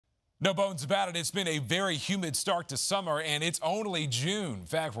No bones about it. It's been a very humid start to summer, and it's only June. In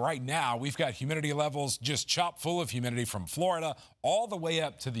fact, right now, we've got humidity levels just chock full of humidity from Florida all the way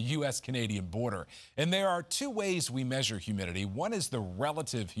up to the U.S.-Canadian border. And there are two ways we measure humidity. One is the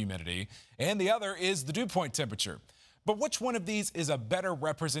relative humidity, and the other is the dew point temperature. But which one of these is a better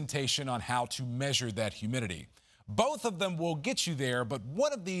representation on how to measure that humidity? Both of them will get you there, but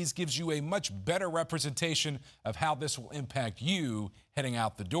one of these gives you a much better representation of how this will impact you heading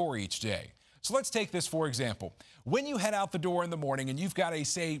out the door each day. So let's take this for example. When you head out the door in the morning and you've got a,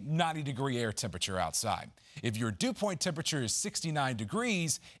 say, 90-degree air temperature outside, if your dew point temperature is 69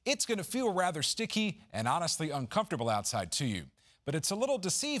 degrees, it's going to feel rather sticky and honestly uncomfortable outside to you. But it's a little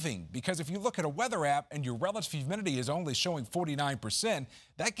deceiving because if you look at a weather app and your relative humidity is only showing 49%,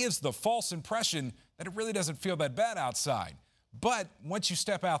 that gives the false impression that it really doesn't feel that bad outside. But once you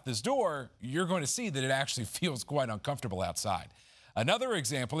step out this door, you're going to see that it actually feels quite uncomfortable outside. Another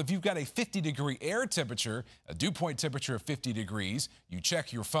example, if you've got a 50-degree air temperature, a dew point temperature of 50 degrees, you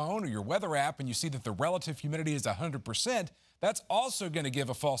check your phone or your weather app and you see that the relative humidity is 100%, that's also going to give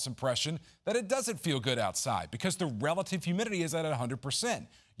a false impression that it doesn't feel good outside because the relative humidity is at 100%.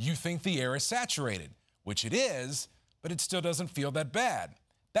 You think the air is saturated, which it is, but it still doesn't feel that bad.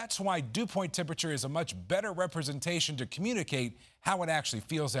 That's why dew point temperature is a much better representation to communicate how it actually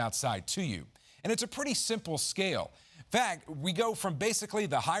feels outside to you. And it's a pretty simple scale. In fact, we go from basically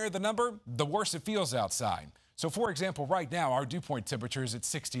the higher the number, the worse it feels outside. So for example, right now, our dew point temperature is at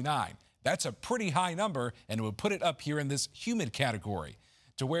 69. That's a pretty high number, and it would put it up here in this humid category,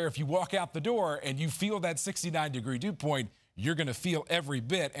 to where if you walk out the door and you feel that 69-degree dew point, you're going to feel every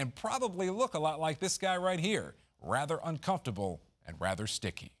bit and probably look a lot like this guy right here, rather uncomfortable and rather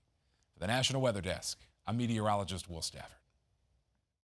sticky. For the National Weather Desk, I'm meteorologist Will Stafford.